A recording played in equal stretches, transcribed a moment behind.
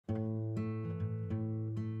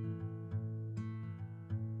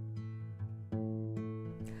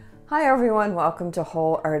Hi everyone, welcome to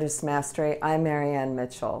Whole Artist Mastery. I'm Marianne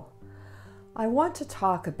Mitchell. I want to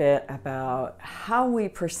talk a bit about how we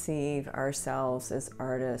perceive ourselves as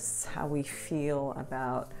artists, how we feel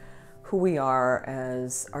about who we are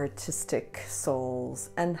as artistic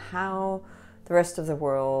souls, and how the rest of the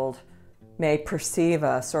world may perceive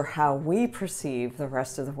us, or how we perceive the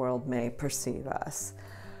rest of the world may perceive us.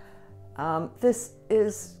 This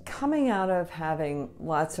is coming out of having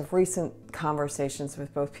lots of recent conversations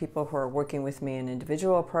with both people who are working with me in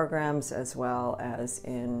individual programs as well as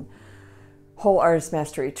in Whole Artist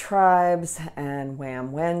Mastery Tribes and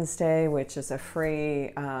Wham Wednesday, which is a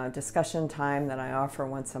free discussion time that I offer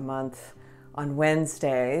once a month on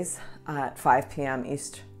Wednesdays at 5 p.m.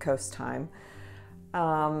 East Coast time.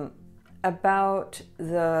 About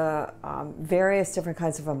the various different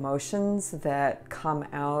kinds of emotions that come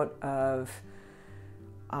out of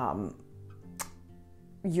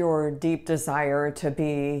your deep desire to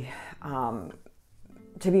be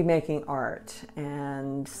making art.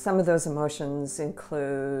 And some of those emotions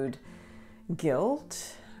include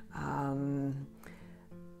guilt,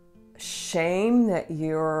 shame that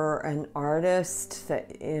you're an artist,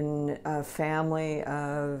 that in a family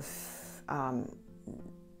of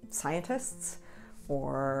scientists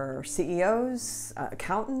or CEOs,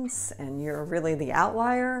 accountants, and you're really the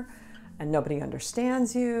outlier and nobody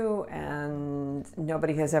understands you and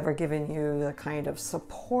nobody has ever given you the kind of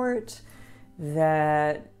support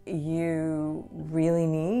that you really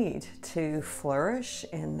need to flourish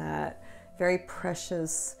in that very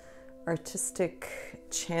precious artistic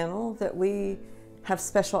channel that we have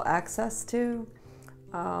special access to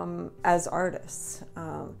as artists.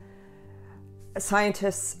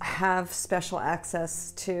 Scientists have special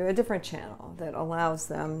access to a different channel that allows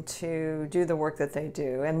them to do the work that they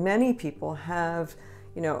do. And many people have,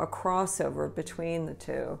 a crossover between the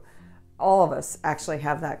two. All of us actually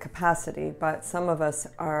have that capacity, but some of us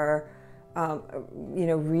are,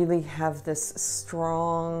 really have this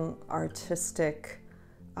strong artistic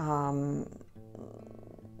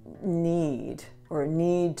need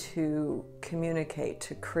to communicate,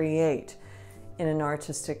 to create in an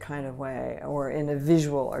artistic kind of way, or in a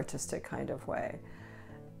visual artistic kind of way.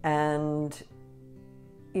 And,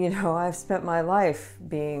 I've spent my life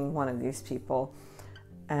being one of these people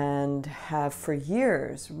and have for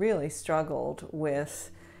years really struggled with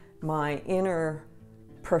my inner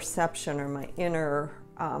perception or my inner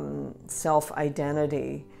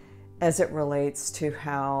self-identity as it relates to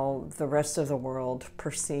how the rest of the world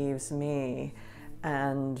perceives me.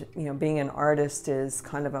 And, being an artist is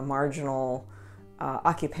kind of a marginal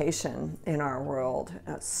occupation in our world.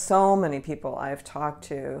 So many people I've talked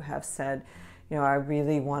to have said, I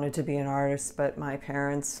really wanted to be an artist, but my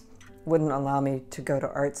parents wouldn't allow me to go to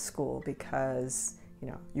art school because,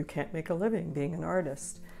 you can't make a living being an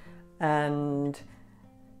artist. And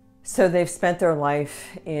so they've spent their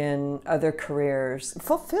life in other careers,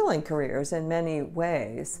 fulfilling careers in many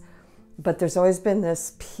ways, but there's always been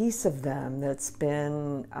this piece of them that's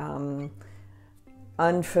been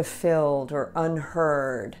unfulfilled or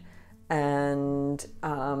unheard and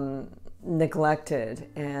neglected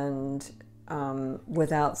and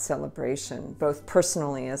without celebration, both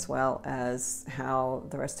personally as well as how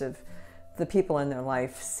the rest of the people in their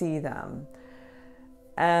life see them.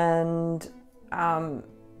 And I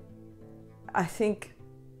think,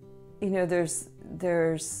 there's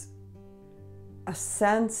a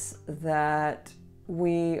sense that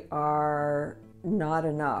we are not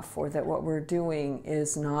enough, or that what we're doing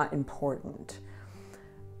is not important.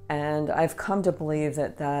 And I've come to believe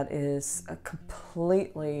that that is a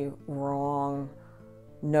completely wrong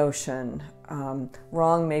notion.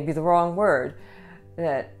 Wrong may be the wrong word.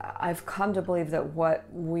 That I've come to believe that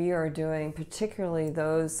what we are doing, particularly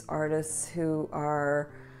those artists who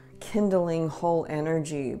are kindling whole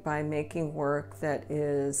energy by making work that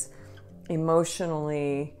is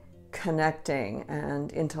emotionally connecting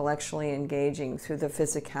and intellectually engaging through the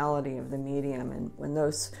physicality of the medium. And when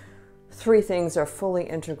those three things are fully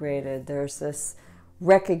integrated, there's this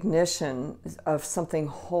recognition of something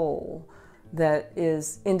whole that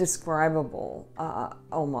is indescribable,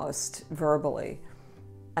 almost verbally.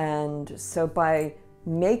 And so by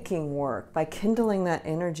making work, by kindling that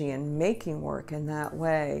energy and making work in that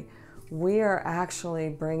way, we are actually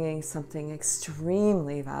bringing something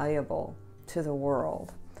extremely valuable to the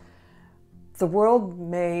world. The world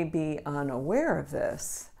may be unaware of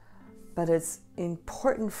this, but it's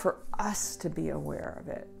important for us to be aware of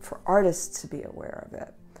it, for artists to be aware of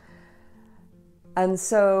it. And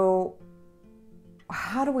so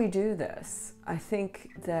how do we do this? I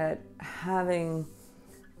think that having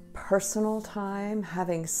personal time,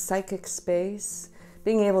 having psychic space,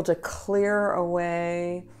 being able to clear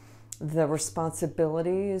away the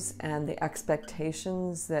responsibilities and the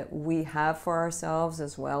expectations that we have for ourselves,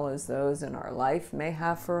 as well as those in our life may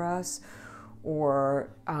have for us, or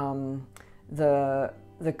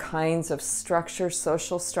the kinds of structures,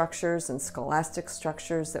 social structures and scholastic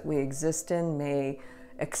structures that we exist in may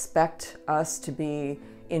expect us to be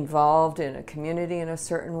involved in a community in a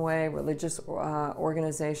certain way, religious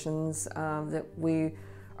organizations that we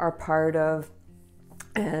are part of,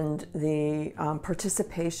 and the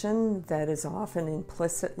participation that is often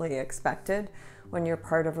implicitly expected when you're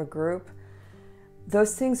part of a group.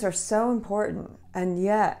 Those things are so important, and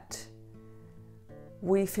yet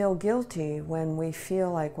we feel guilty when we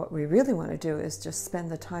feel like what we really want to do is just spend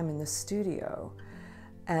the time in the studio,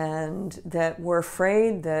 and that we're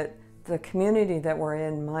afraid that the community that we're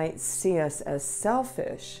in might see us as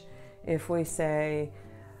selfish if we say,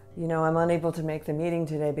 you know, I'm unable to make the meeting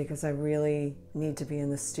today because I really need to be in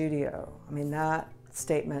the studio. I mean, that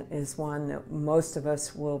statement is one that most of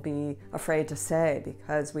us will be afraid to say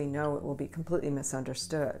because we know it will be completely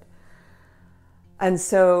misunderstood. And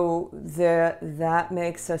so that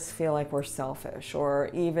makes us feel like we're selfish, or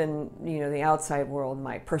even, you know, the outside world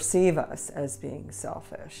might perceive us as being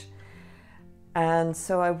selfish. And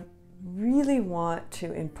so I really want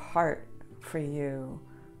to impart for you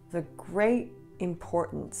the great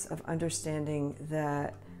importance of understanding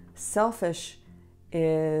that selfish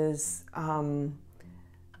is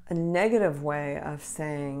a negative way of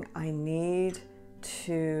saying I need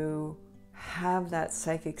to have that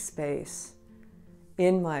psychic space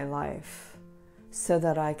in my life so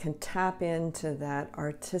that I can tap into that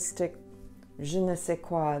artistic je ne sais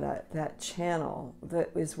quoi, that channel that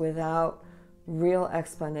is without real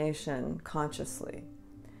explanation consciously,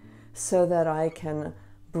 so that I can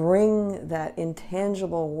bring that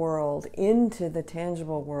intangible world into the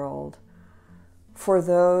tangible world for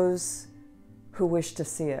those who wish to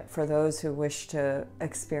see it, for those who wish to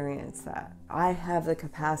experience that. I have the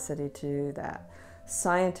capacity to do that.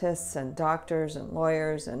 Scientists and doctors and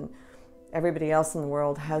lawyers and everybody else in the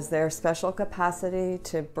world has their special capacity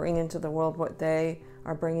to bring into the world what they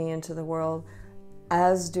are bringing into the world,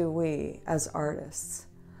 as do we as artists.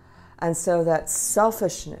 And so that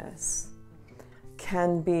selfishness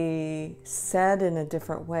can be said in a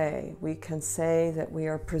different way. We can say that we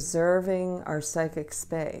are preserving our psychic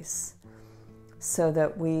space so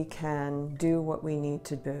that we can do what we need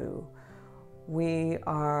to do. We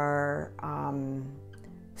are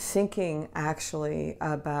thinking actually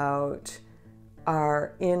about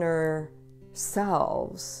our inner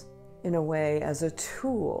selves in a way as a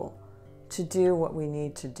tool to do what we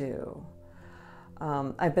need to do.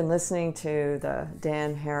 I've been listening to the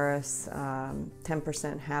Dan Harris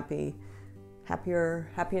 10% Happiness.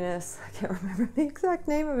 I can't remember the exact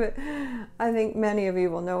name of it. I think many of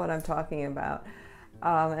you will know what I'm talking about.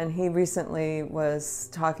 And he recently was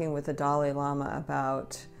talking with the Dalai Lama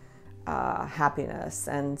about happiness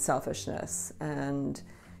and selfishness. And,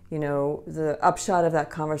 you know, the upshot of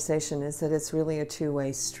that conversation is that it's really a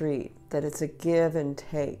two-way street, that it's a give and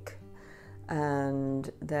take.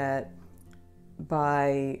 And that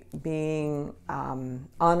by being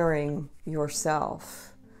honoring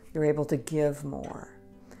yourself, you're able to give more.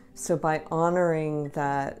 So by honoring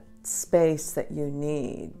that space that you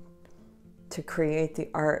need to create the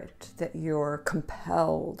art that you're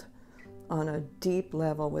compelled on a deep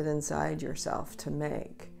level within inside yourself to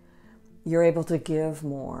make, you're able to give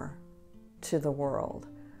more to the world,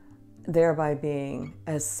 thereby being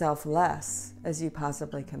as selfless as you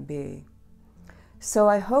possibly can be. So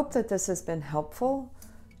I hope that this has been helpful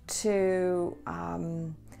to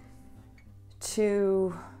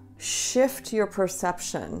shift your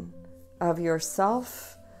perception of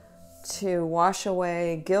yourself, to wash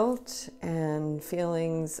away guilt and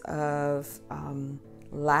feelings of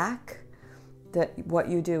lack, that what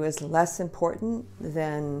you do is less important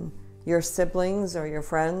than your siblings or your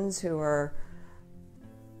friends who are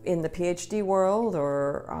in the PhD world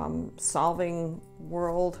or solving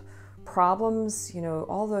world problems. You know,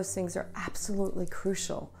 all those things are absolutely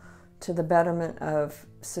crucial to the betterment of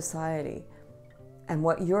society. And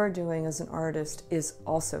what you're doing as an artist is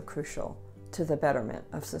also crucial to the betterment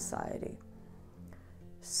of society.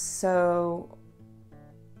 So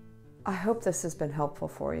I hope this has been helpful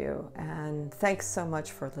for you, and thanks so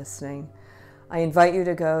much for listening. I invite you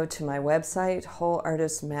to go to my website, Whole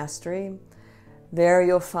Artist Mastery. There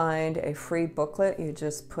you'll find a free booklet. You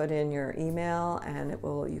just put in your email and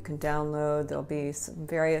you can download. There'll be some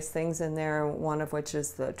various things in there, one of which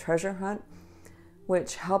is the treasure hunt,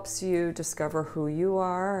 which helps you discover who you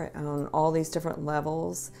are on all these different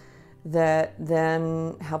levels that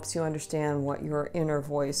then helps you understand what your inner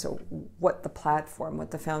voice, or what the platform, what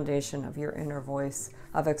the foundation of your inner voice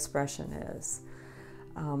of expression is.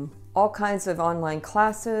 All kinds of online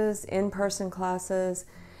classes, in-person classes.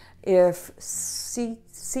 If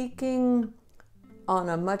seeking on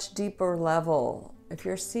a much deeper level, if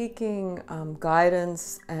you're seeking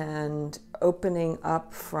guidance and opening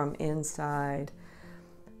up from inside,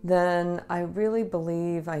 then I really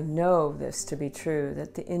believe, I know this to be true,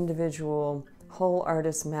 that the individual Whole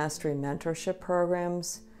Artist Mastery mentorship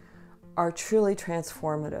programs are truly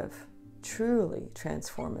transformative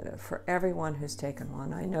for everyone who's taken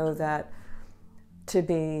one. I know that to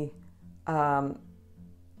be a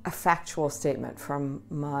factual statement from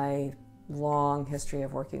my long history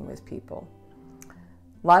of working with people.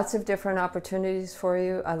 Lots of different opportunities for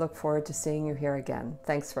you. I look forward to seeing you here again.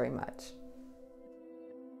 Thanks very much.